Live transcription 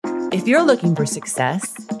If you're looking for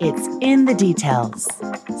success, it's in the details.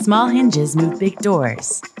 Small hinges move big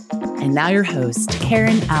doors. And now your host,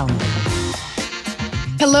 Karen Allen.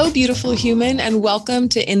 Hello, beautiful human, and welcome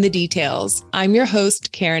to In the Details. I'm your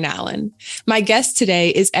host, Karen Allen. My guest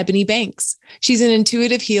today is Eboni Banks. She's an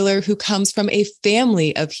intuitive healer who comes from a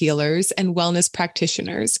family of healers and wellness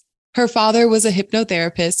practitioners. Her father was a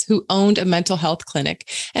hypnotherapist who owned a mental health clinic,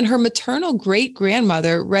 and her maternal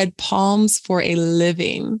great-grandmother read palms for a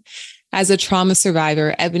living. As a trauma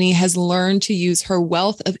survivor, Eboni has learned to use her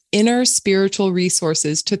wealth of inner spiritual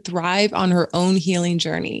resources to thrive on her own healing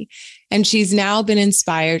journey. And she's now been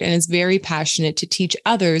inspired and is very passionate to teach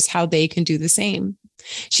others how they can do the same.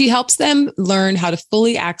 She helps them learn how to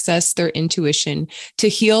fully access their intuition to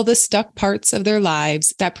heal the stuck parts of their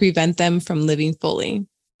lives that prevent them from living fully.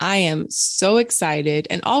 I am so excited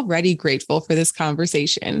and already grateful for this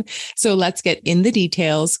conversation. So let's get in the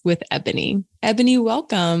details with Eboni. Eboni,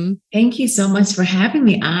 welcome. Thank you so much for having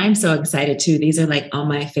me. I'm so excited too. These are like all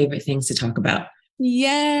my favorite things to talk about.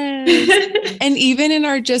 Yes. And even in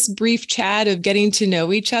our just brief chat of getting to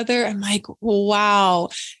know each other, I'm like, wow,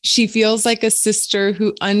 she feels like a sister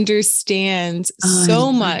who understands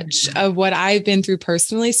so much of what I've been through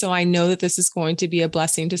personally. So I know that this is going to be a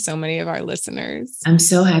blessing to so many of our listeners. I'm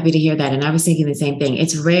so happy to hear that. And I was thinking the same thing.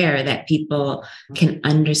 It's rare that people can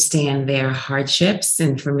understand their hardships.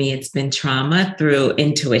 And for me, it's been trauma through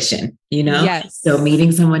intuition, you know? Yes. So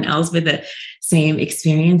meeting someone else with the same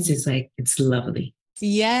experience is like, it's lovely.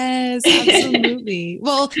 Yes, absolutely.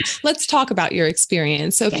 Well, let's talk about your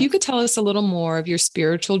experience. So if you could tell us a little more of your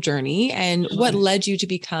spiritual journey and what led you to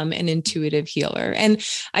become an intuitive healer. And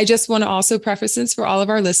I just want to also preface this for all of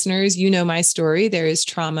our listeners. You know my story. There is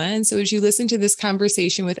trauma. And so as you listen to this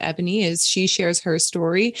conversation with Eboni, as she shares her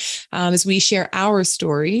story, as we share our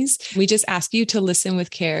stories, we just ask you to listen with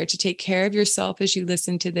care, to take care of yourself as you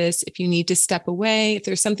listen to this. If you need to step away, if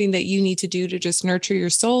there's something that you need to do to just nurture your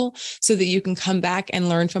soul so that you can come back and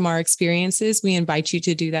learn from our experiences, we invite you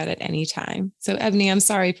to do that at any time. So Eboni, I'm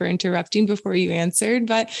sorry for interrupting before you answered,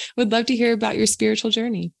 but would love to hear about your spiritual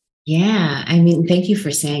journey. Yeah. I mean, thank you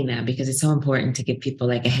for saying that because it's so important to give people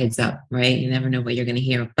like a heads up, right? You never know what you're going to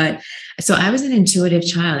hear. But so I was an intuitive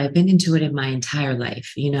child. I've been intuitive my entire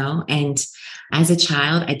life, you know, and as a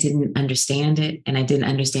child, I didn't understand it and I didn't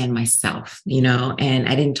understand myself, you know, and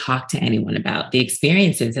I didn't talk to anyone about the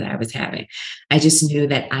experiences that I was having. I just knew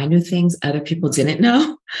that I knew things other people didn't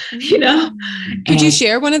know, you know. Could you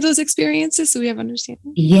share one of those experiences so we have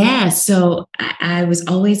understanding? Yeah. So I was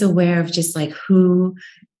always aware of just like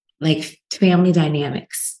like family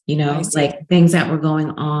dynamics, you know, like things that were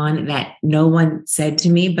going on that no one said to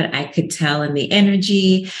me, but I could tell in the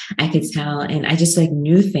energy, I could tell. And I just like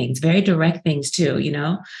knew things, very direct things too, you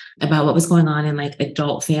know, about what was going on in like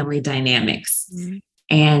adult family dynamics. Mm-hmm.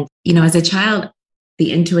 And, you know, as a child,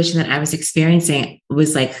 the intuition that I was experiencing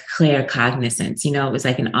was like claircognizance, you know, it was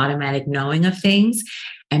like an automatic knowing of things.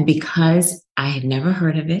 And because I had never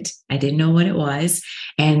heard of it, I didn't know what it was.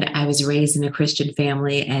 And I was raised in a Christian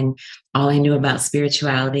family and all I knew about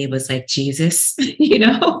spirituality was like Jesus, you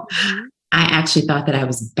know, I actually thought that I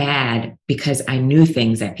was bad because I knew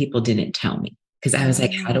things that people didn't tell me. Because I was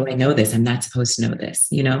like, how do I know this? I'm not supposed to know this,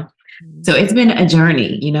 you know? So it's been a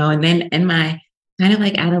journey, you know, and then in my kind of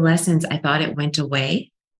like adolescence, I thought it went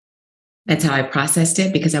away. That's how I processed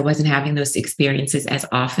it because I wasn't having those experiences as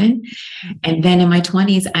often. And then in my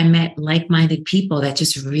 20s, I met like-minded people that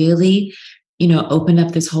just really, you know, opened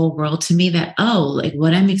up this whole world to me that, oh, like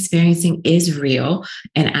what I'm experiencing is real.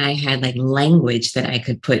 And I had like language that I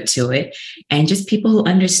could put to it and just people who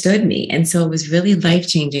understood me. And so it was really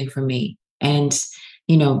life-changing for me. And,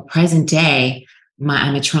 you know, present day,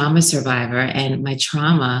 I'm a trauma survivor and my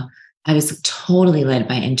trauma, I was totally led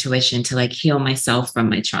by intuition to like heal myself from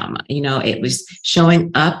my trauma. You know, it was showing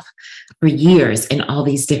up for years in all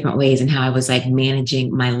these different ways and how I was like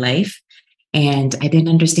managing my life. And I didn't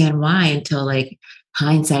understand why until like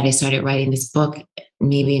hindsight, I started writing this book.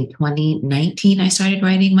 Maybe in 2019, I started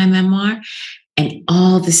writing my memoir and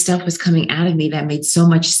all the stuff was coming out of me that made so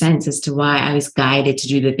much sense as to why I was guided to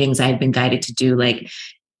do the things I had been guided to do like,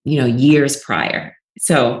 you know, years prior.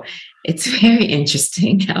 So it's very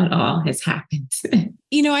interesting how it all has happened.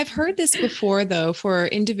 You know, I've heard this before, though, for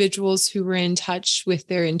individuals who were in touch with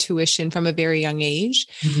their intuition from a very young age,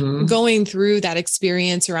 going through that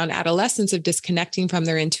experience around adolescence of disconnecting from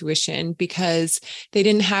their intuition because they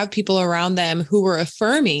didn't have people around them who were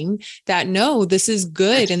affirming that, no, this is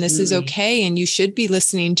good and this is okay. And you should be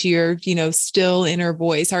listening to your, you know, still inner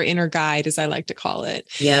voice, our inner guide, as I like to call it.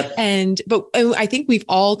 Yep. But I think we've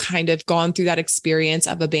all kind of gone through that experience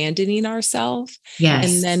of abandoning ourselves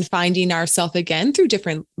and then finding ourselves again through different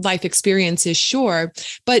different life experiences, sure.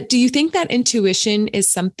 But do you think that intuition is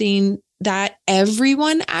something that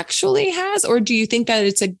everyone actually has, or do you think that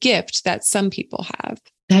it's a gift that some people have?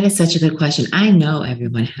 That is such a good question. I know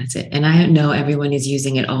everyone has it, and I know everyone is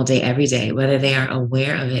using it all day, every day, whether they are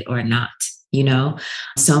aware of it or not.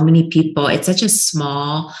 So many people, it's such a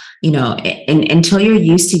small, until you're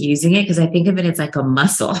used to using it, because I think of it as like a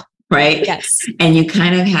muscle, right? Yes. And you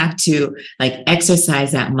kind of have to like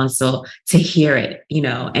exercise that muscle to hear it,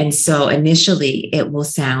 And so initially it will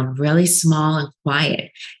sound really small and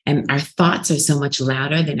quiet. And our thoughts are so much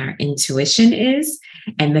louder than our intuition is.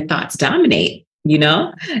 And the thoughts dominate.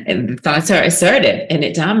 And the thoughts are assertive and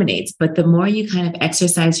it dominates. But the more you kind of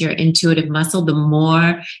exercise your intuitive muscle, the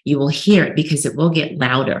more you will hear it, because it will get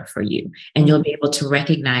louder for you. And you'll be able to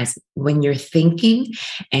recognize when you're thinking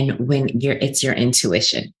and when it's your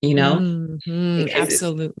intuition,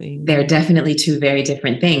 Absolutely. They're definitely two very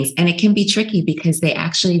different things. And it can be tricky because they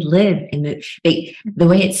actually live in the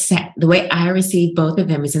way it's set, the way I receive both of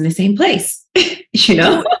them is in the same place,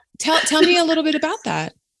 Tell me a little bit about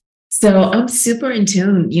that. So I'm super in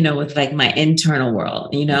tune, with like my internal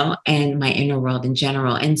world, and my inner world in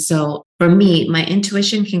general. And so for me, my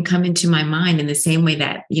intuition can come into my mind in the same way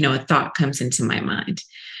that, a thought comes into my mind.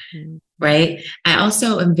 Right. I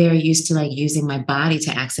also am very used to like using my body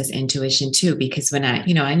to access intuition too, because when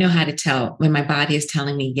I know how to tell when my body is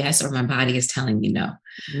telling me yes, or my body is telling me no,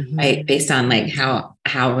 right? Based on like how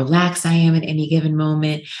relaxed I am at any given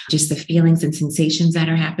moment, just the feelings and sensations that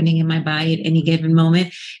are happening in my body at any given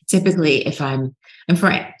moment. Typically, if I'm, and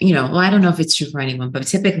for, I don't know if it's true for anyone, but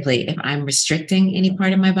typically if I'm restricting any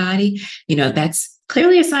part of my body, that's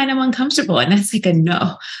clearly a sign I'm uncomfortable. And that's like a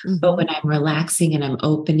no. But when I'm relaxing and I'm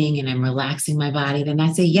opening and I'm relaxing my body, then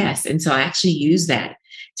that's a yes. And so I actually use that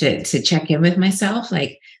to check in with myself.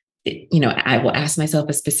 Like, I will ask myself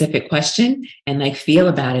a specific question and like feel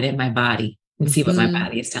about it in my body and see what my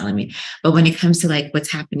body is telling me. But when it comes to like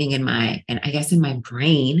what's happening in my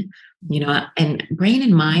brain, and brain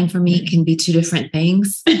and mind for me can be two different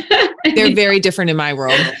things. They're very different in my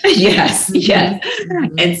world. Yes.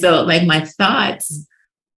 And so like my thoughts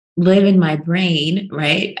live in my brain,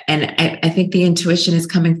 right? And I think the intuition is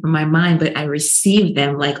coming from my mind, but I receive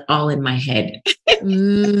them like all in my head.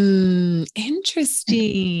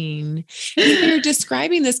 Interesting. You're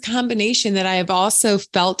describing this combination that I have also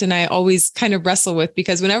felt, and I always kind of wrestle with,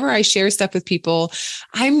 because whenever I share stuff with people,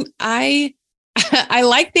 I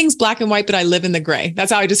like things black and white, but I live in the gray.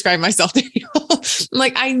 That's how I describe myself to people.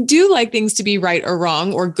 Like, I do like things to be right or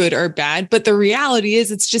wrong or good or bad, but the reality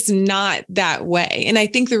is it's just not that way. And I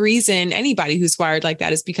think the reason anybody who's wired like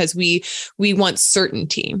that is because we want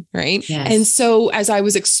certainty, right? Yes. And so as I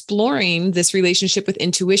was exploring this relationship with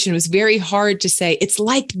intuition, it was very hard to say it's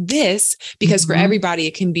like this, because for everybody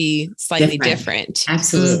it can be slightly different.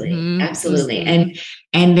 Absolutely. Absolutely.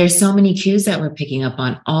 And there's so many cues that we're picking up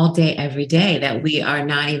on all day, every day, that we are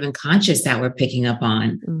not even conscious that we're picking up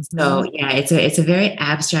on. So yeah, it's a very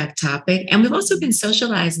abstract topic. And we've also been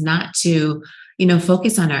socialized not to,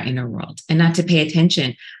 focus on our inner world and not to pay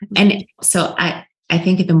attention. And so I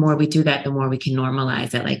think the more we do that, the more we can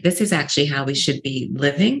normalize that. Like, this is actually how we should be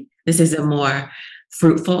living. This is a more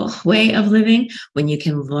fruitful way of living, when you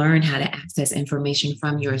can learn how to access information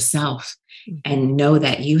from yourself and know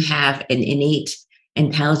that you have an innate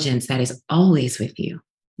intelligence that is always with you.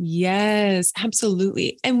 Yes,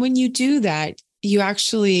 absolutely. And when you do that, you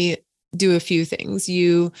actually do a few things.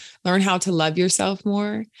 You learn how to love yourself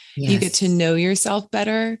more. Yes. You get to know yourself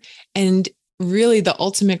better. And really the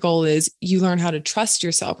ultimate goal is you learn how to trust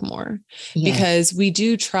yourself more, because we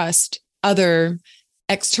do trust other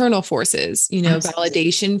external forces,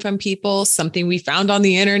 validation from people, something we found on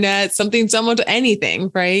the internet,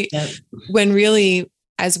 anything, right? Yep. When really,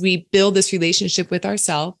 as we build this relationship with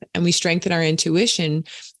ourselves and we strengthen our intuition,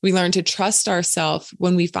 we learn to trust ourselves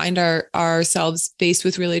when we find ourselves faced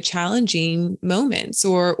with really challenging moments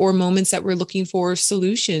or moments that we're looking for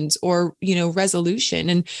solutions or,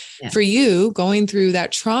 resolution. And for you going through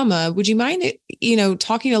that trauma, would you mind,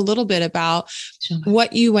 talking a little bit about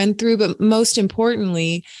what you went through, but most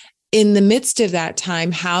importantly, in the midst of that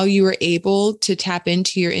time, how you were able to tap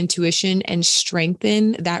into your intuition and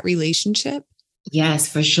strengthen that relationship? Yes,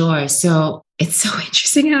 for sure. So it's so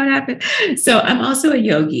interesting how it happened. So I'm also a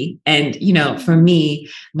yogi. And, for me,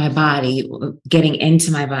 my body, getting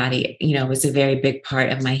into my body, was a very big part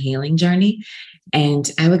of my healing journey.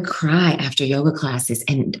 And I would cry after yoga classes,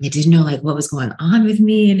 and I didn't know like what was going on with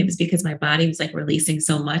me. And it was because my body was like releasing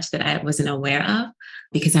so much that I wasn't aware of,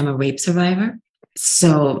 because I'm a rape survivor.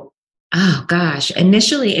 So oh gosh,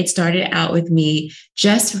 initially it started out with me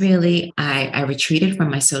just really, I retreated from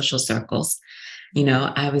my social circles.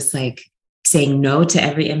 I was like saying no to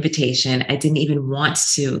every invitation. I didn't even want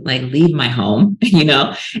to like leave my home,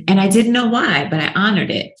 and I didn't know why, but I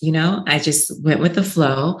honored it. I just went with the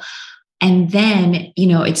flow. And then,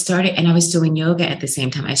 it started, and I was doing yoga at the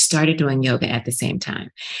same time. I started doing yoga at the same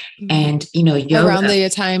time. And, yoga. Around the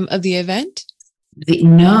time of the event?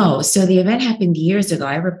 No. So the event happened years ago.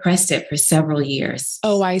 I repressed it for several years.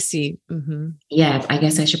 Oh, I see. Mm-hmm. Yeah, I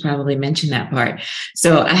guess I should probably mention that part.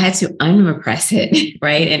 So I had to unrepress it,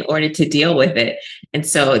 right, in order to deal with it. And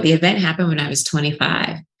so the event happened when I was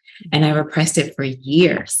 25, and I repressed it for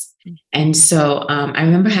years. And so I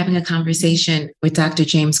remember having a conversation with Dr.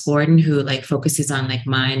 James Gordon, who like focuses on like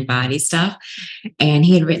mind, body stuff. And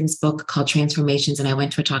he had written this book called Transformations. And I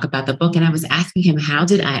went to a talk about the book, and I was asking him, how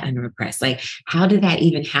did I unrepress? Like, how did that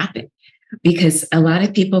even happen? Because a lot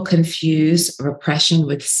of people confuse repression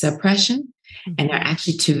with suppression, and they're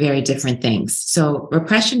actually two very different things. So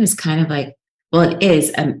repression is kind of like, well, it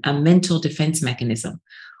is a mental defense mechanism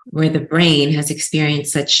where the brain has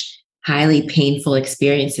experienced such highly painful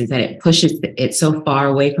experiences that it pushes it so far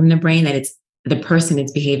away from the brain that the person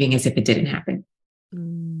is behaving as if it didn't happen.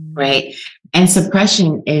 Right. And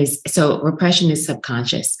repression is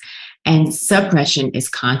subconscious, and suppression is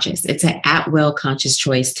conscious. It's an at-will conscious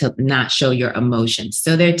choice to not show your emotions.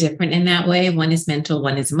 So they're different in that way. One is mental,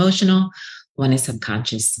 one is emotional, one is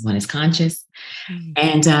subconscious, one is conscious.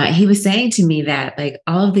 And he was saying to me that like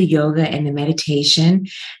all of the yoga and the meditation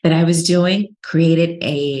that I was doing created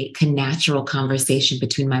a natural conversation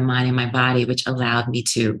between my mind and my body, which allowed me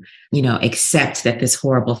to, accept that this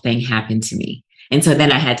horrible thing happened to me. And so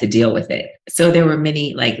then I had to deal with it. So there were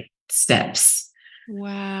many like steps.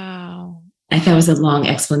 Wow. I thought it was a long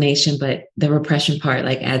explanation, but the repression part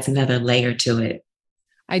like adds another layer to it.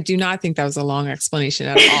 I do not think that was a long explanation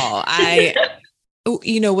at all.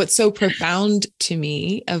 What's so profound to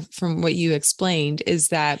me from what you explained is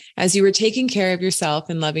that as you were taking care of yourself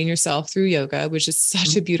and loving yourself through yoga, which is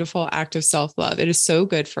such a beautiful act of self-love, it is so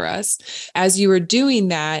good for us. As you were doing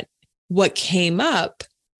that, what came up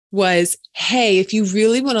was, hey, if you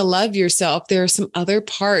really want to love yourself, there are some other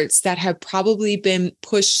parts that have probably been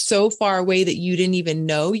pushed so far away that you didn't even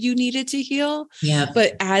know you needed to heal. Yeah.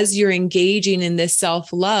 But as you're engaging in this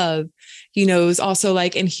self-love, it was also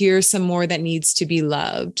like, and here's some more that needs to be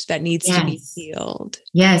loved, that needs to be healed.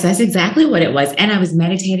 Yes, that's exactly what it was. And I was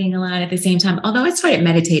meditating a lot at the same time. Although I started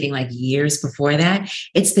meditating like years before that,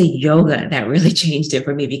 it's the yoga that really changed it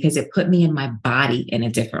for me because it put me in my body in a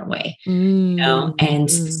different way,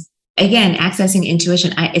 and again, accessing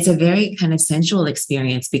intuition, it's a very kind of sensual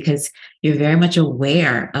experience because you're very much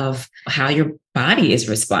aware of how your body is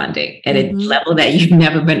responding at a level that you've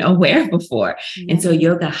never been aware before. And so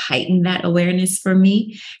yoga heightened that awareness for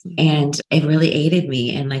me. And it really aided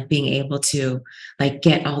me in like being able to like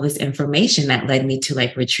get all this information that led me to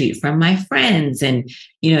like retreat from my friends and,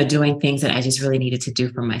 doing things that I just really needed to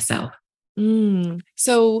do for myself.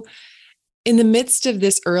 So in the midst of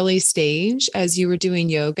this early stage, as you were doing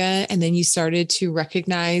yoga, and then you started to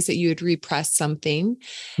recognize that you had repressed something,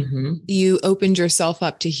 you opened yourself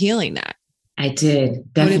up to healing that. I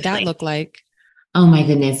did. Definitely. What did that look like? Oh my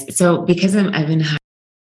goodness. So because I've been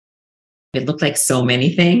it looked like so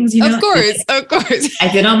many things, Of course. I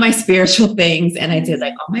did all my spiritual things and I did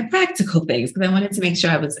like all my practical things because I wanted to make sure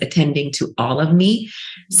I was attending to all of me.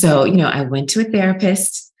 So, I went to a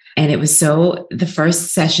therapist. And the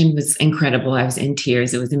first session was incredible. I was in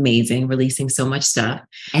tears. It was amazing, releasing so much stuff.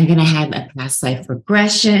 And then I had a past life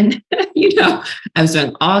regression. I was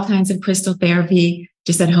doing all kinds of crystal therapy,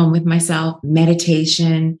 just at home with myself,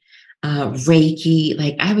 meditation, Reiki.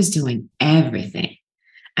 Like I was doing everything.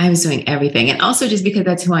 And also just because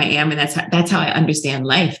that's who I am. And that's how I understand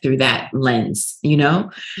life through that lens,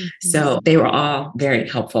 So they were all very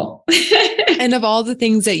helpful. And of all the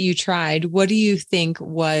things that you tried, what do you think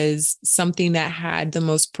was something that had the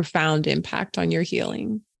most profound impact on your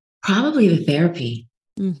healing? Probably the therapy.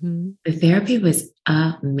 The therapy was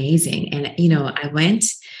amazing. And, I went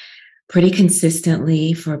pretty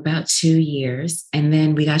consistently for about 2 years. And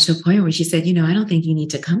then we got to a point where she said, I don't think you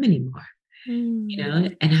need to come anymore.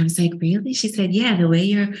 And I was like, really? She said, yeah, the way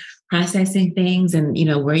you're processing things and,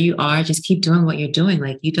 where you are, just keep doing what you're doing.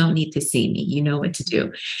 Like, you don't need to see me, you know what to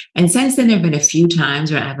do. And since then, there've been a few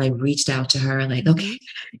times where I've like reached out to her, like, okay,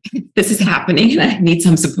 this is happening and I need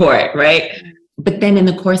some support. Right. But then in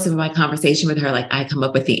the course of my conversation with her, like I come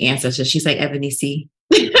up with the answer. So she's like, Eboni, see,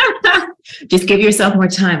 just give yourself more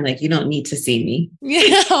time. Like, you don't need to see me.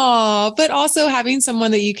 Yeah. But also having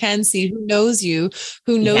someone that you can see who knows you,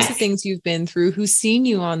 who knows the Yes. things you've been through, who's seen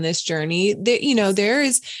you on this journey.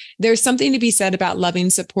 That, there's something to be said about loving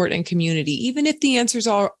support and community, even if the answers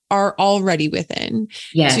are already within.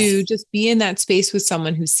 Yes. To just be in that space with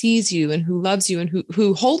someone who sees you and who loves you and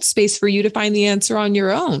who holds space for you to find the answer on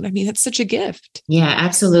your own. I mean, that's such a gift. Yeah,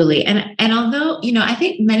 absolutely. And although, I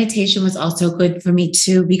think meditation was also good for me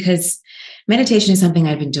too, because meditation is something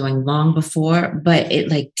I've been doing long before, but it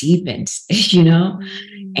like deepened,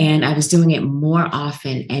 and I was doing it more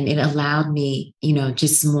often, and it allowed me,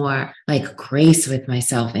 just more like grace with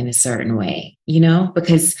myself in a certain way,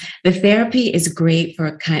 because the therapy is great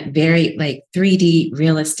for very like 3D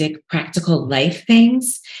realistic, practical life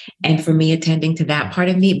things. And for me, attending to that part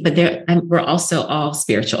of me, but we're also all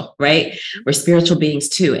spiritual, right? We're spiritual beings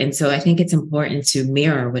too. And so I think it's important to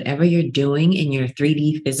mirror whatever you're doing in your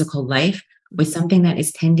 3D physical life with something that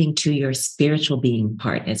is tending to your spiritual being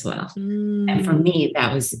part as well. And for me,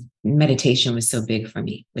 meditation was so big for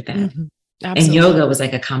me with that. Mm-hmm. And yoga was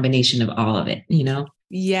like a combination of all of it,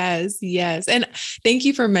 Yes, yes. And thank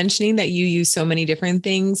you for mentioning that you use so many different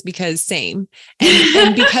things, because same.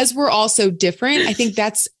 And because we're all so different, I think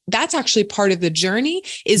that's actually part of the journey,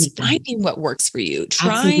 is finding what works for you,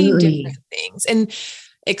 trying different things. And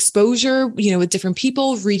exposure, with different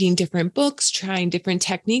people, reading different books, trying different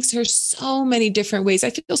techniques. There's so many different ways.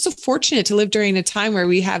 I feel so fortunate to live during a time where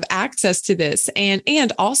we have access to this, and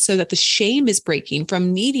also that the shame is breaking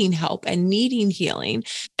from needing help and needing healing.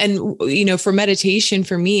 And, for meditation,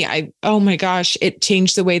 for me, oh my gosh, it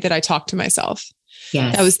changed the way that I talk to myself.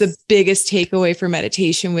 Yes. That was the biggest takeaway for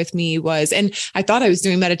meditation with me and I thought I was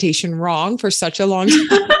doing meditation wrong for such a long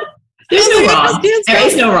time. There's no wrong. There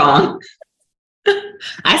is no wrong.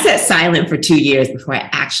 I sat silent for 2 years before I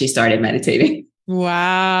actually started meditating.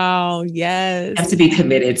 Wow. Yes. I have to be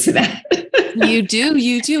committed to that. You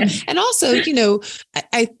do. And also,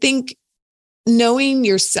 I think knowing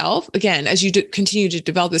yourself, again, as you continue to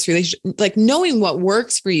develop this relationship, like knowing what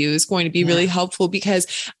works for you is going to be really helpful, because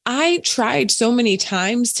I tried so many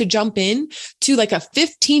times to jump in to like a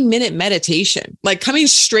 15-minute meditation, like coming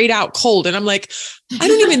straight out cold. And I'm like, I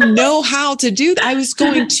don't even know how to do that. I was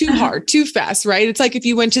going too hard, too fast, right? It's like if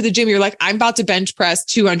you went to the gym, you're like, I'm about to bench press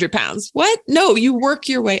 200 pounds. What? No, you work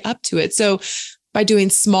your way up to it. So by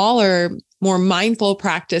doing smaller, more mindful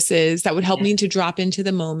practices that would help me to drop into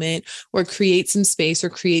the moment, or create some space, or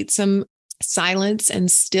create some silence and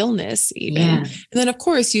stillness even. And then of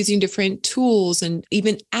course, using different tools and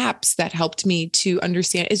even apps that helped me to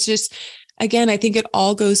understand. It's just, again, I think it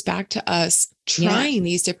all goes back to us trying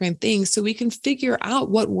these different things so we can figure out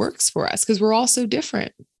what works for us, because we're all so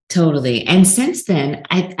different. Totally. And since then,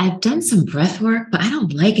 I've done some breath work, but I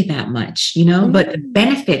don't like it that much, but the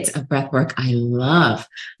benefits of breath work, I love,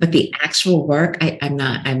 but the actual work, I'm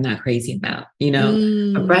not crazy about,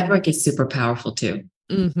 but breath work is super powerful too.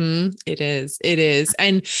 Mm-hmm. It is.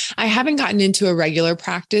 And I haven't gotten into a regular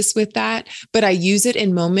practice with that, but I use it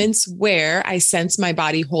in moments where I sense my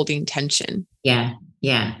body holding tension. Yeah.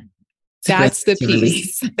 That's the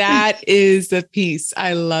piece. That is the piece.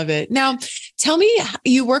 I love it. Now, tell me,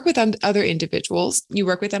 you work with other individuals, you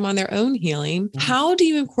work with them on their own healing. How do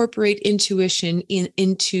you incorporate intuition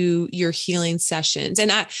into your healing sessions?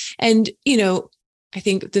 And I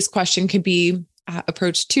think this question could be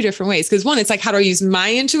approached two different ways. Because one, it's like, how do I use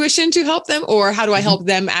my intuition to help them? Or how do I help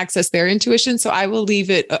them access their intuition? So I will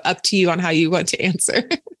leave it up to you on how you want to answer.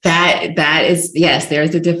 That is, yes,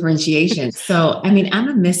 there's a differentiation. So, I'm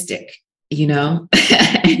a mystic.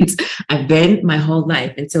 And I've been my whole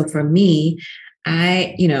life. And so for me,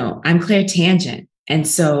 I'm clairtangent. And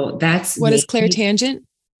so that's what is clairtangent?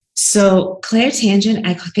 So clairtangent,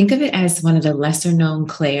 I think of it as one of the lesser known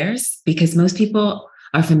clairs, because most people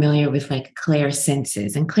are familiar with like clair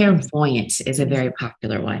senses, and clairvoyant is a very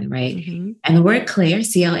popular one, right? Mm-hmm. And the word clair,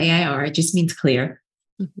 C-L-A-I-R, it just means clear.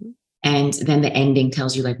 Mm-hmm. And then the ending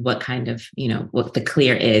tells you like what kind of, what the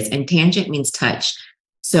clear is. And tangent means touch.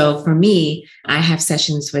 So for me, I have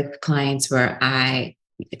sessions with clients where I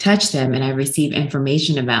touch them and I receive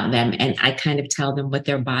information about them, and I kind of tell them what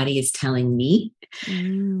their body is telling me.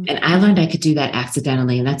 And I learned I could do that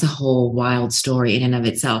accidentally. And that's a whole wild story in and of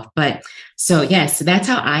itself. But so that's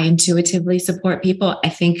how I intuitively support people. I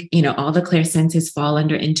think, all the clear senses fall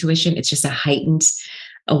under intuition. It's just a heightened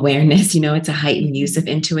awareness, it's a heightened use of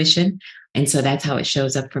intuition. And so that's how it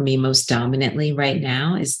shows up for me most dominantly right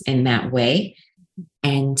now, is in that way.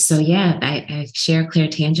 And so, I share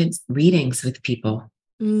clairtangent readings with people.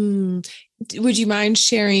 Would you mind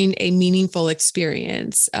sharing a meaningful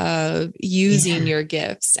experience of using your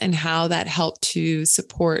gifts and how that helped to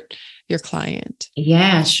support your client?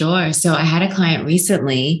 Yeah, sure. So I had a client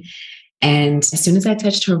recently, and as soon as I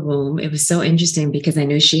touched her womb, it was so interesting because I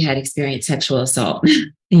knew she had experienced sexual assault,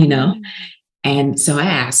 you know? And so I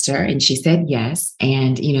asked her and she said yes.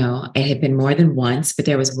 And, it had been more than once, but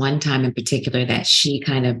there was one time in particular that she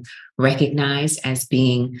kind of recognized as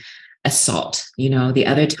being assault. The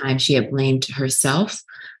other time she had blamed herself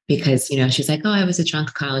because, she's like, oh, I was a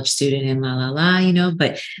drunk college student and la, la, la,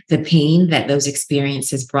 but the pain that those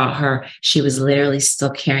experiences brought her, she was literally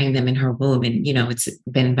still carrying them in her womb. And, it's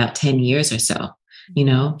been about 10 years or so.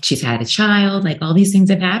 She's had a child, like all these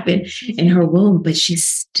things have happened in her womb, but she's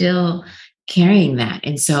still carrying that.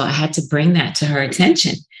 And so I had to bring that to her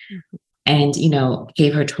attention and,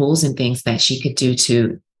 gave her tools and things that she could do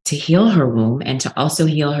to heal her womb and to also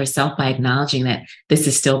heal herself by acknowledging that this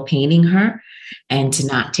is still paining her and to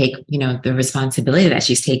not take, the responsibility that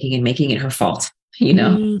she's taking and making it her fault,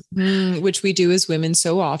 which we do as women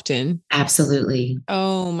so often. Absolutely.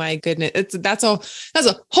 Oh my goodness. That's a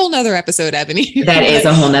whole nother episode, Eboni. That is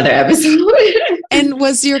a whole nother episode. And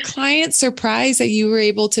was your client surprised that you were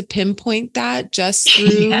able to pinpoint that just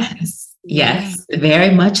through? Yes,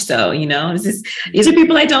 very much so. These are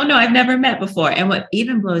people I don't know. I've never met before. And what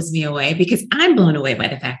even blows me away, because I'm blown away by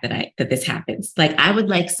the fact that this happens. Like, I would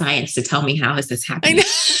like science to tell me, how is this happening?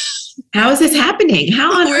 How is this happening?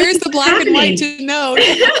 Where's the black and white to know?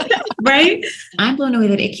 Right? I'm blown away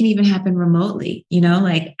that it can even happen remotely.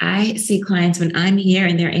 Like, I see clients when I'm here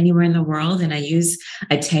and they're anywhere in the world and I use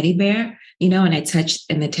a teddy bear, and I touch,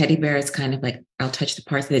 and the teddy bear is kind of like, I'll touch the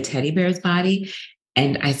parts of the teddy bear's body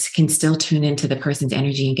and I can still tune into the person's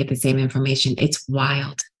energy and get the same information. It's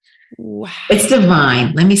wild. Wow. It's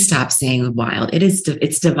divine. Let me stop saying wild. It's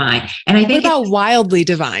divine. And I think what about wildly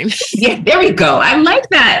divine? Yeah, there we go. I like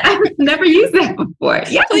that. I've never used that before.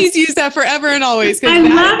 Yeah. Please use that forever and always. I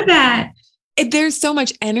love that. There's so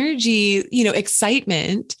much energy,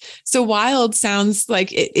 excitement. So wild sounds like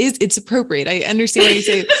it's appropriate. I understand what you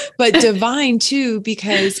say, but divine too,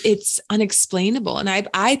 because it's unexplainable. And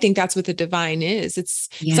I think that's what the divine is. It's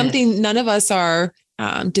something none of us are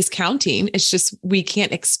discounting. It's just, we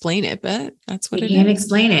can't explain it, but that's what it is. We can't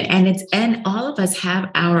explain it. And all of us have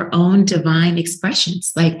our own divine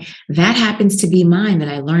expressions. Like, that happens to be mine that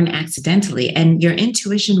I learned accidentally. And your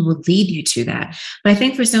intuition will lead you to that. But I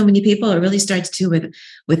think for so many people, it really starts too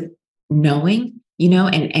with knowing,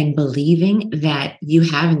 and believing that you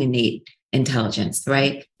have an innate intelligence,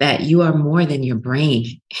 right? That you are more than your brain.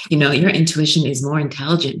 Your intuition is more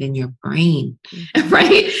intelligent than your brain,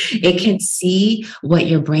 right? It can see what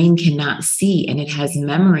your brain cannot see, and it has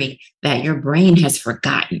memory that your brain has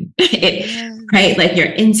forgotten, right? Like, your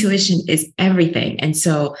intuition is everything. And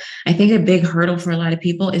so I think a big hurdle for a lot of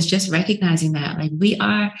people is just recognizing that, like, we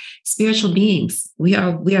are spiritual beings. We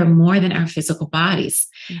are more than our physical bodies.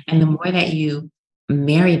 And the more that you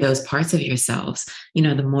marry those parts of yourselves,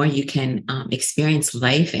 the more you can experience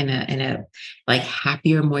life in a like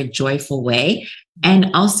happier, more joyful way,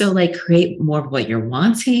 and also like create more of what you're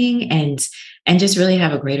wanting, and just really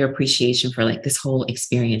have a greater appreciation for like this whole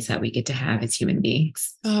experience that we get to have as human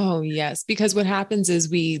beings. Oh yes, because what happens is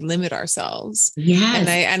we limit ourselves. Yes,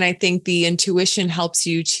 and I think the intuition helps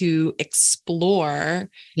you to explore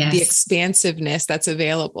the expansiveness that's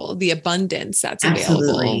available, the abundance that's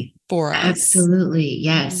available for us. Absolutely.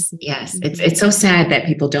 Yes. Yes. It's so sad that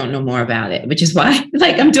people don't know more about it, which is why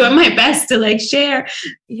like I'm doing my best to like share.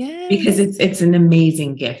 Yeah. Because it's an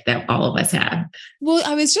amazing gift that all of us have. Well,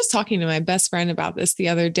 I was just talking to my best friend about this the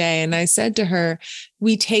other day, and I said to her,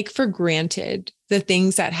 we take for granted the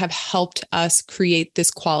things that have helped us create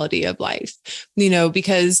this quality of life,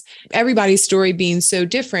 because everybody's story being so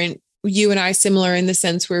different. You and I similar in the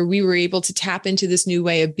sense where we were able to tap into this new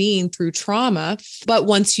way of being through trauma. But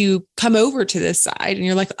once you come over to this side and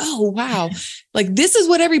you're like, oh, wow, like this is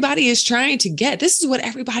what everybody is trying to get. This is what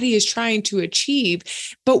everybody is trying to achieve.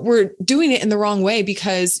 But we're doing it in the wrong way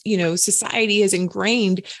because, society has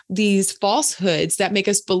ingrained these falsehoods that make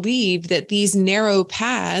us believe that these narrow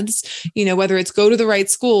paths, whether it's go to the right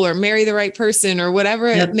school or marry the right person or whatever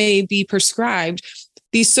it may be prescribed,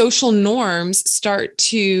 these social norms start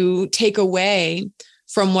to take away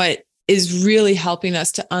from what is really helping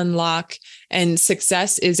us to unlock. And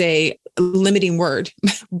success is a limiting word,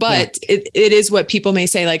 but it is what people may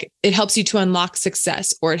say, like it helps you to unlock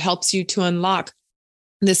success, or it helps you to unlock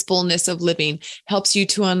this fullness of living helps you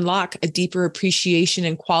to unlock a deeper appreciation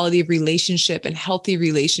and quality of relationship and healthy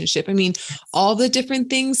relationship. I mean, all the different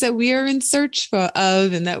things that we are in search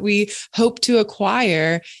of and that we hope to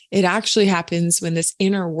acquire, it actually happens when this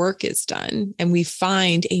inner work is done and we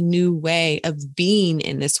find a new way of being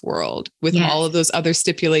in this world with all of those other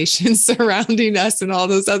stipulations surrounding us and all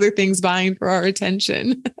those other things vying for our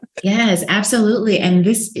attention. Yes, absolutely. And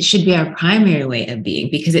this should be our primary way of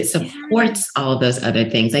being because it supports all those other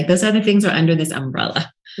things. Like those other things are under this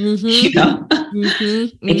umbrella. You know,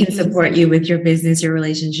 it can support you with your business, your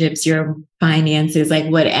relationships, your finances, like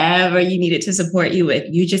whatever you need it to support you with.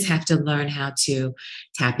 You just have to learn how to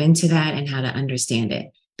tap into that and how to understand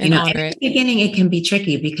it. And at the beginning, it can be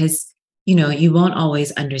tricky because, you won't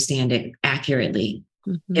always understand it accurately.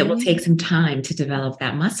 It will take some time to develop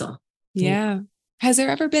that muscle. Yeah. Has there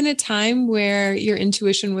ever been a time where your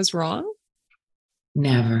intuition was wrong?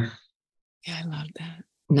 Never. Yeah, I love that.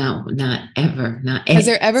 No, not ever. Not Has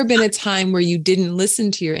there ever been a time where you didn't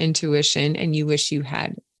listen to your intuition and you wish you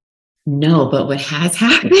had? No, but what has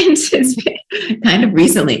happened is kind of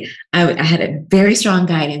recently, I had a very strong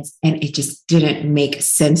guidance and it just didn't make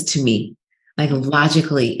sense to me. Like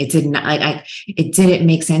logically, it did not, it didn't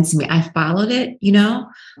make sense to me. I followed it,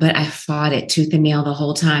 but I fought it tooth and nail the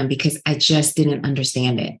whole time because I just didn't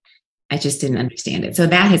understand it. So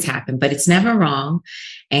that has happened, but it's never wrong.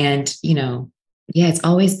 And, it's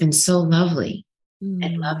always been so lovely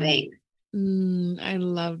and loving. I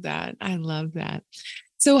love that. I love that.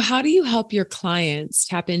 So how do you help your clients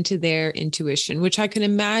tap into their intuition, which I can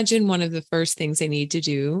imagine one of the first things they need to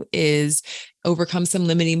do is overcome some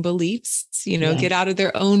limiting beliefs, get out of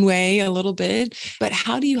their own way a little bit. But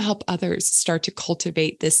how do you help others start to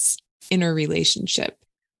cultivate this inner relationship?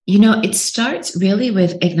 It starts really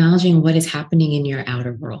with acknowledging what is happening in your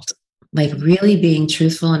outer world, like really being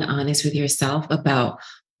truthful and honest with yourself about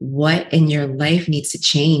what in your life needs to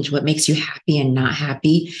change, what makes you happy and not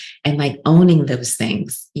happy, and like owning those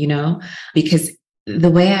things, because the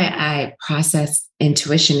way I process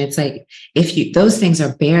intuition, it's like, those things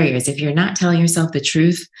are barriers. If you're not telling yourself the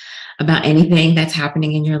truth about anything that's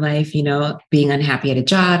happening in your life, being unhappy at a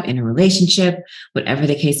job, in a relationship, whatever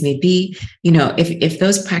the case may be, if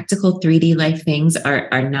those practical 3D life things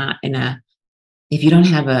are not if you don't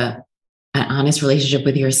have an honest relationship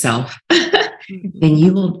with yourself, then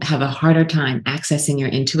you will have a harder time accessing your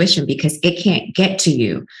intuition because it can't get to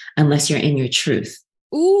you unless you're in your truth.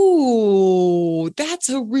 Ooh, that's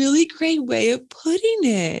a really great way of putting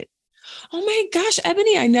it. Oh my gosh,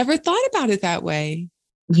 Eboni, I never thought about it that way.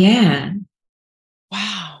 Yeah.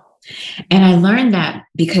 Wow. And I learned that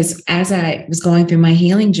because as I was going through my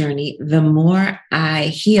healing journey, the more I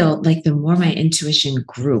healed, like the more my intuition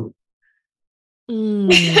grew.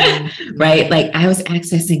 Right? Like I was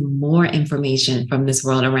accessing more information from this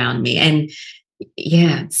world around me. And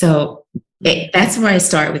so that's where I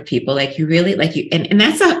start with people. Like you really and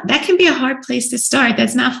that can be a hard place to start.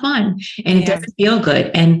 That's not fun. And it doesn't feel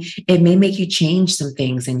good. And it may make you change some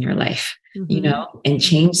things in your life, and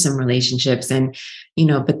change some relationships. And,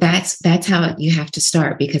 but that's how you have to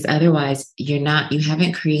start because otherwise you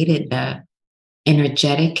haven't created the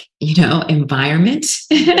energetic, environment,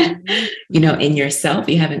 in yourself.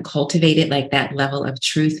 You haven't cultivated like that level of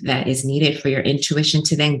truth that is needed for your intuition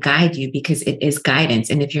to then guide you because it is guidance.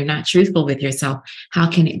 And if you're not truthful with yourself, how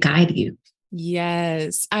can it guide you?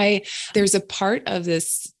 Yes. There's a part of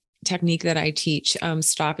this technique that I teach,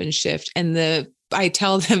 stop and shift. And I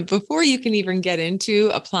tell them before you can even get into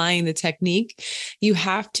applying the technique, you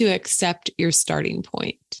have to accept your starting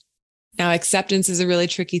point. Now, acceptance is a really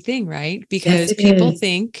tricky thing, right? Because people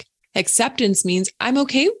think acceptance means I'm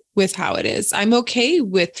okay with how it is. I'm okay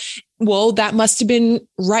with, that must have been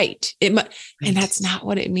right. And that's not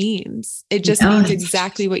what it means. It just means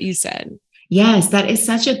exactly what you said. Yes, that is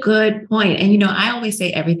such a good point. And, I always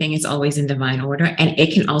say everything is always in divine order and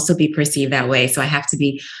it can also be perceived that way. So I have to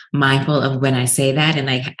be mindful of when I say that. And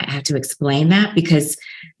I have to explain that because,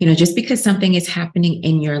 just because something is happening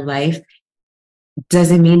in your life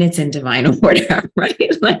doesn't mean it's in divine order,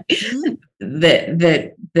 right? Like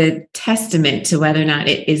the testament to whether or not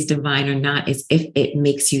it is divine or not is if it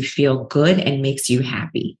makes you feel good and makes you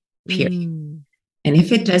happy, period. And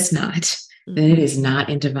if it does not, then it is not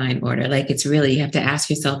in divine order. Like it's really, you have to ask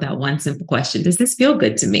yourself that one simple question. Does this feel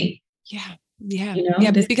good to me? Yeah. Yeah.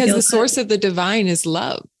 Yeah. Because the source of the divine is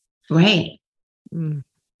love. Right.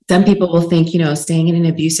 Some people will think, staying in an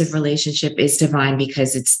abusive relationship is divine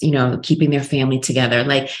because it's, keeping their family together.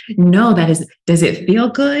 Like, no, does it feel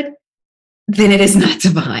good? then it is not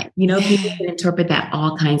divine. You know, Yeah. people can interpret that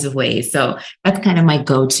all kinds of ways. So that's kind of my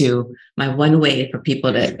go-to, my one way for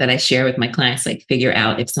people that I share with my clients, like figure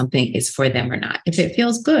out if something is for them or not. If it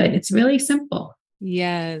feels good, it's really simple.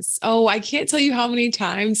 Yes. Oh, I can't tell you how many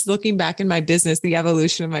times looking back in my business, the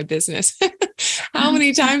evolution of my business, how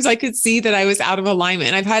many times I could see that I was out of alignment.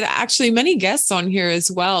 And I've had actually many guests on here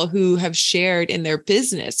as well who have shared in their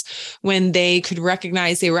business when they could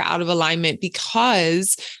recognize they were out of alignment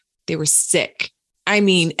because they were sick. I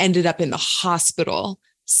mean, ended up in the hospital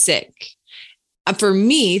sick. For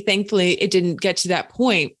me, thankfully, it didn't get to that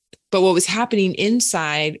point. But what was happening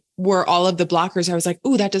inside were all of the blockers. I was like,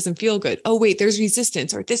 oh, that doesn't feel good. Oh, wait, there's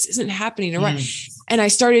resistance, or this isn't happening. Or right. And I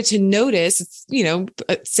started to notice, you know,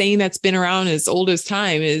 a saying that's been around as old as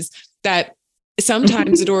time is that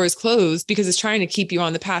sometimes the door is closed because it's trying to keep you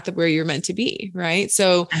on the path of where you're meant to be. Right.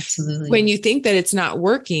 So absolutely, when you think that it's not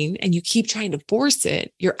working and you keep trying to force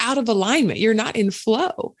it, you're out of alignment. You're not in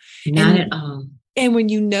flow. Not at all. And when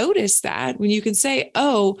you notice that, when you can say,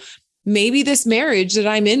 oh, maybe this marriage that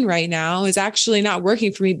I'm in right now is actually not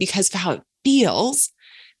working for me because of how it feels,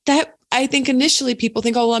 that I think initially people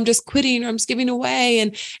think, oh, well, I'm just quitting or I'm just giving away.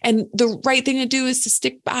 And the right thing to do is to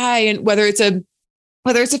stick by. And whether it's a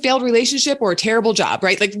failed relationship or a terrible job,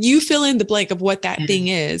 right? Like you fill in the blank of what that thing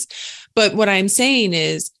is. But what I'm saying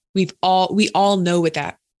is we all know what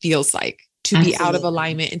that feels like to be out of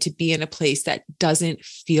alignment and to be in a place that doesn't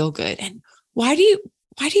feel good. And why do you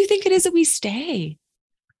think it is that we stay?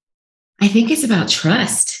 I think it's about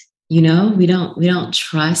trust. You know, we don't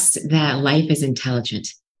trust that life is intelligent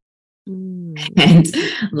and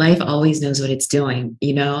life always knows what it's doing,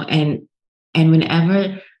 you know, and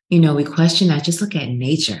whenever, you know, we question that, just look at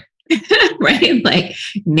nature, right? Like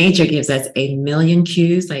nature gives us a million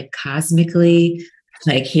cues, like cosmically,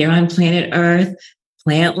 like here on planet Earth,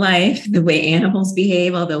 plant life, the way animals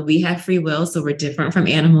behave, although we have free will, so we're different from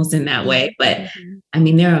animals in that way. But I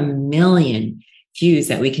mean, there are a million cues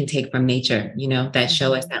that we can take from nature, you know, that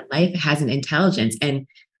show us that life has an intelligence. And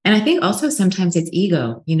I think also sometimes it's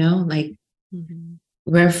ego, you know, like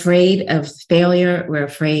we're afraid of failure. We're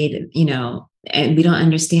afraid, you know, and we don't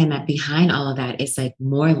understand that behind all of that, it's like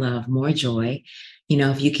more love, more joy. You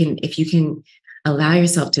know, if you can allow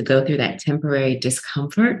yourself to go through that temporary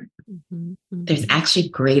discomfort, there's actually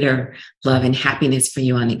greater love and happiness for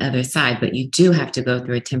you on the other side. But you do have to go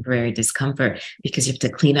through a temporary discomfort because you have to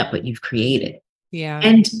clean up what you've created. Yeah.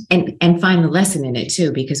 And find the lesson in it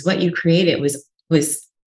too, because what you created was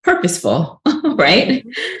purposeful, right?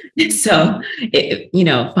 So, you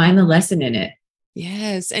know, find the lesson in it.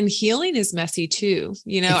 Yes. And healing is messy too.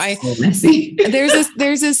 You know, so messy. there's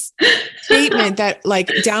this statement that like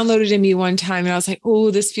downloaded in me one time and I was like,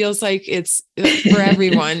 oh, this feels like it's for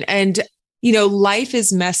everyone. And, you know, life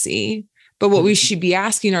is messy, but what we should be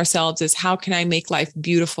asking ourselves is how can I make life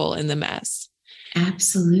beautiful in the mess?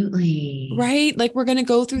 Absolutely. Right? Like we're going to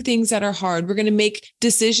go through things that are hard. We're going to make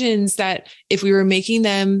decisions that if we were making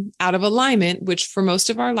them out of alignment, which for most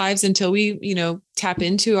of our lives, until we, you know, tap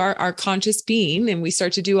into our conscious being and we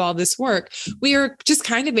start to do all this work, we are just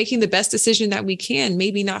kind of making the best decision that we can,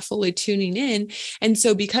 maybe not fully tuning in. And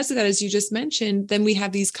so because of that, as you just mentioned, then we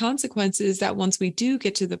have these consequences that once we do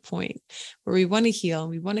get to the point where we want to heal,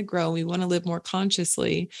 we want to grow, we want to live more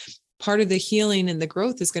consciously, part of the healing and the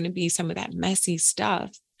growth is going to be some of that messy stuff.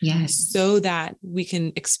 Yes. So that we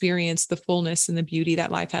can experience the fullness and the beauty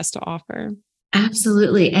that life has to offer.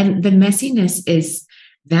 Absolutely. And the messiness is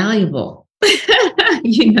valuable.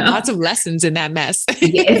 You know, lots of lessons in that mess.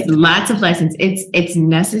 It's lots of lessons. It's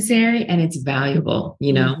necessary and it's valuable.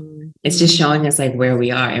 You know, it's just showing us like where we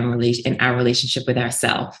are in our relationship with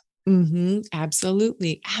ourselves.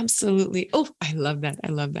 Absolutely. Absolutely. Oh, I love that. I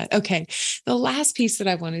love that. Okay. The last piece that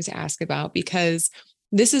I wanted to ask about, because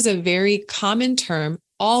this is a very common term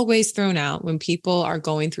always thrown out when people are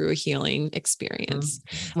going through a healing experience,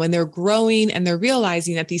 when they're growing and they're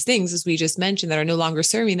realizing that these things, as we just mentioned, that are no longer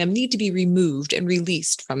serving them need to be removed and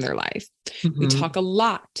released from their life. We talk a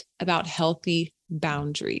lot about healthy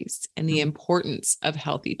boundaries and the importance of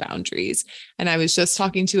healthy boundaries. And I was just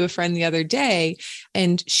talking to a friend the other day,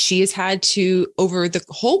 and she has had to, over the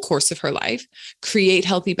whole course of her life, create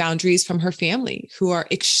healthy boundaries from her family who are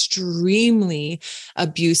extremely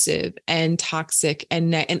abusive and toxic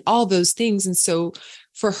and all those things. And so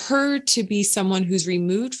for her to be someone who's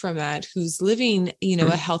removed from that, who's living, you know,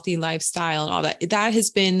 a healthy lifestyle and all that, that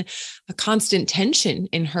has been a constant tension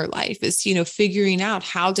in her life, is, you know, figuring out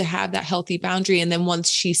how to have that healthy boundary. And then once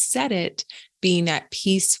she set it, being at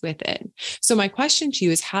peace with it. So my question to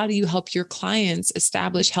you is, how do you help your clients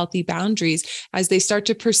establish healthy boundaries as they start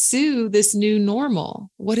to pursue this new normal?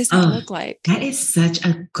 What does that look like? That is such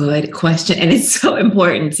a good question. And it's so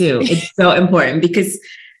important too. It's so important because,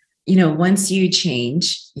 once you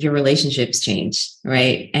change, your relationships change,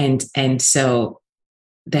 right? And so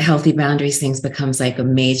the healthy boundaries things becomes like a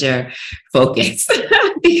major focus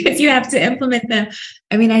because you have to implement them.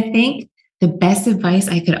 I mean, I think the best advice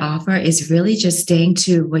I could offer is really just staying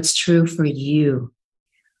to what's true for you.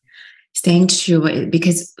 Staying true,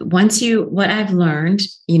 because what I've learned,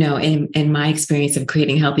 in my experience of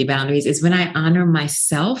creating healthy boundaries is when I honor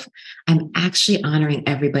myself, I'm actually honoring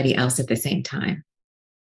everybody else at the same time.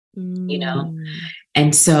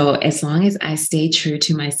 And so as long as I stay true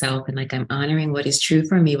to myself and like I'm honoring what is true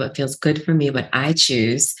for me, what feels good for me, what I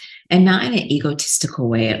choose, and not in an egotistical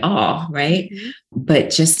way at all, right? But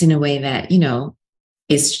just in a way that,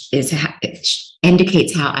 it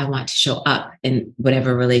indicates how I want to show up in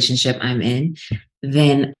whatever relationship I'm in,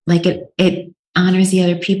 then like it honors the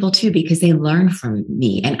other people too, because they learn from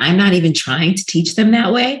me. And I'm not even trying to teach them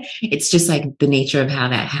that way. It's just like the nature of how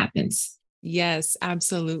that happens. Yes,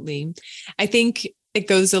 absolutely. I think it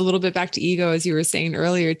goes a little bit back to ego, as you were saying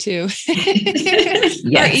earlier, too. Yes.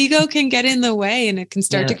 Our ego can get in the way, and it can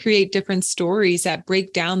start to create different stories that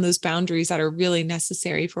break down those boundaries that are really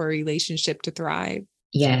necessary for a relationship to thrive.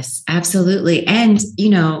 Yes, absolutely. And,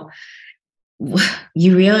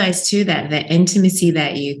 you realize too that the intimacy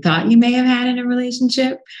that you thought you may have had in a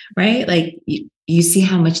relationship, right? Like you see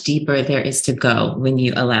how much deeper there is to go when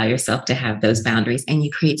you allow yourself to have those boundaries, and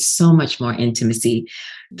you create so much more intimacy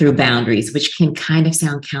through boundaries, which can kind of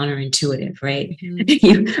sound counterintuitive, right?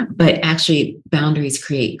 But actually boundaries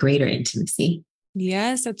create greater intimacy.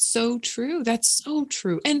 Yes, that's so true. That's so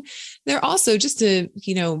true. And they're also, just to,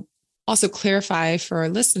 also clarify for our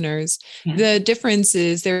listeners, the difference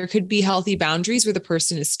is there could be healthy boundaries where the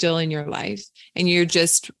person is still in your life and you're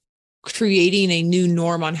just creating a new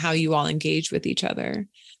norm on how you all engage with each other.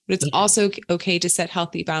 But it's also okay to set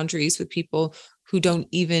healthy boundaries with people who don't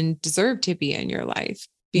even deserve to be in your life,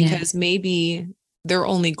 because maybe their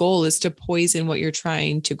only goal is to poison what you're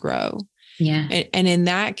trying to grow. Yeah. And in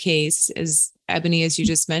that case, as Eboni, as you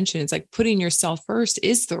just mentioned, it's like putting yourself first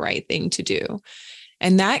is the right thing to do.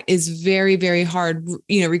 And that is very, very hard,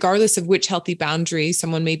 regardless of which healthy boundary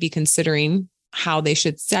someone may be considering how they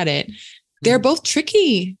should set it. They're both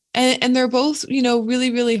tricky and they're both, really,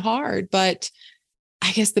 really hard. But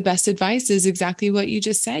I guess the best advice is exactly what you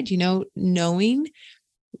just said, knowing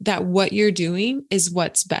that what you're doing is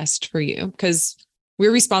what's best for you, because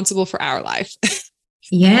we're responsible for our life.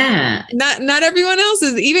 Yeah. Not everyone else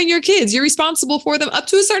is, even your kids, you're responsible for them up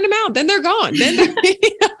to a certain amount. Then they're gone.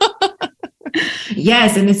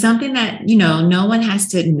 Yes. And it's something that, no one has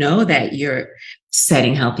to know that you're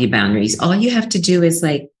setting healthy boundaries. All you have to do is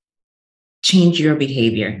like change your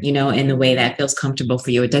behavior, in the way that feels comfortable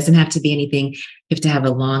for you. It doesn't have to be anything you have to have a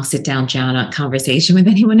long sit down, John, conversation with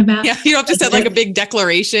anyone about. Yeah, you don't have to set like a big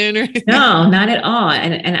declaration. No, not at all.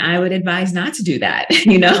 And I would advise not to do that.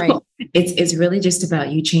 Right. It's really just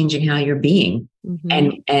about you changing how you're being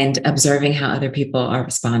and observing how other people are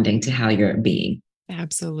responding to how you're being.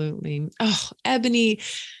 Absolutely. Oh, Eboni,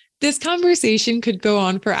 this conversation could go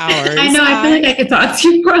on for hours. I know. I feel like I could talk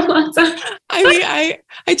to you for a long time. I mean,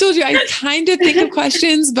 I told you, I kind of think of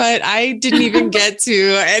questions, but I didn't even get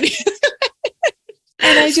to any.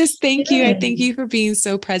 And I just thank you. I thank you for being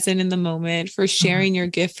so present in the moment, for sharing your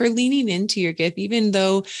gift, for leaning into your gift, even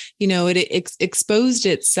though, it exposed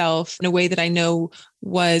itself in a way that I know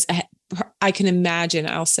was, I can imagine,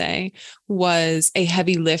 I'll say, was a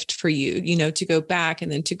heavy lift for you, to go back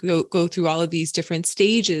and then to go through all of these different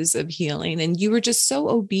stages of healing. And you were just so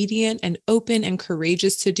obedient and open and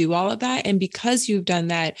courageous to do all of that. And because you've done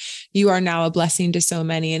that, you are now a blessing to so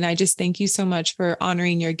many. And I just thank you so much for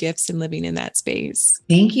honoring your gifts and living in that space.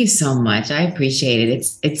 Thank you so much. I appreciate it.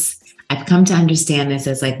 I've come to understand this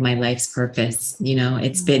as like my life's purpose.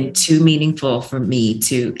 It's been too meaningful for me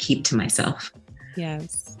to keep to myself.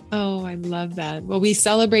 Yes. Oh, I love that. Well, we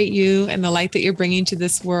celebrate you and the light that you're bringing to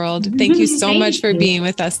this world. Thank you so much for being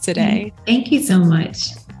with us today. Thank you so much.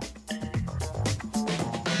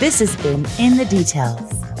 This has been In the Details.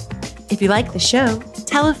 If you like the show,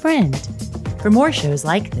 tell a friend. For more shows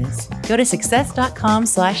like this, go to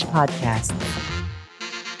success.com/podcast